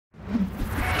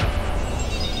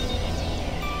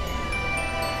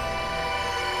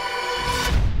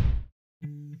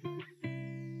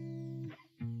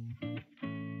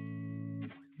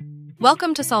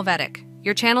Welcome to Solvetic,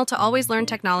 your channel to always learn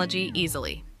technology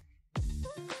easily.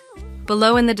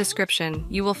 Below in the description,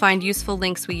 you will find useful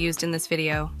links we used in this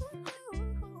video.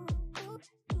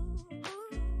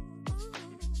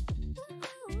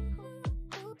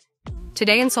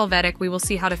 Today in Solvetic, we will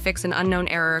see how to fix an unknown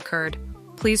error occurred.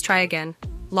 Please try again.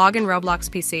 Log in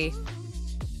Roblox PC.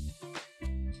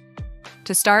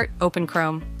 To start, open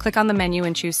Chrome. Click on the menu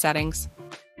and choose Settings.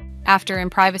 After, in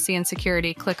Privacy and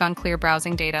Security, click on Clear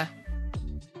Browsing Data.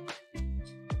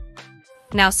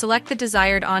 Now select the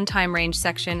desired on-time range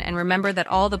section and remember that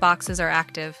all the boxes are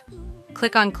active.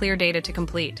 Click on Clear Data to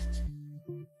complete.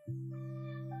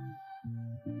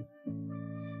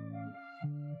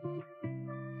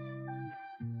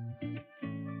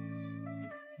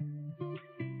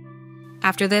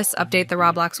 After this, update the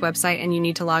Roblox website and you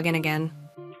need to log in again.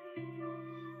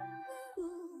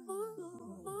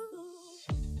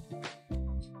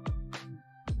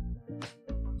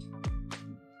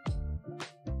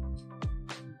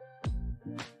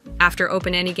 After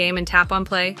open any game and tap on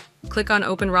play, click on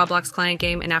Open Roblox Client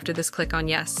Game and after this click on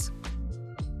Yes.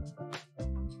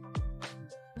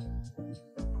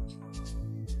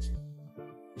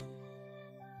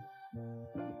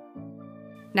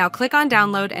 Now click on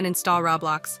Download and install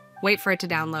Roblox. Wait for it to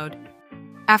download.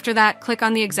 After that, click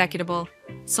on the executable,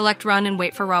 select Run and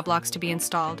wait for Roblox to be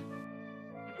installed.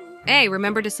 Hey,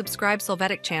 remember to subscribe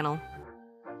Solvetic channel.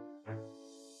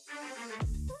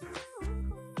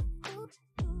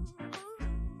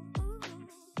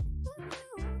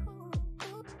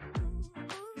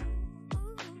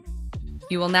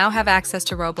 You will now have access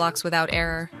to Roblox without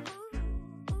error.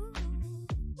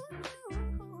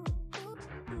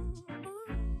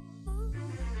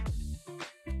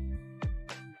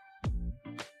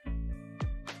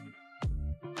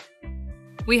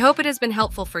 We hope it has been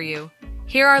helpful for you.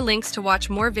 Here are links to watch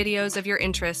more videos of your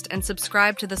interest and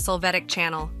subscribe to the Solvetic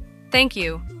channel. Thank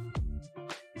you.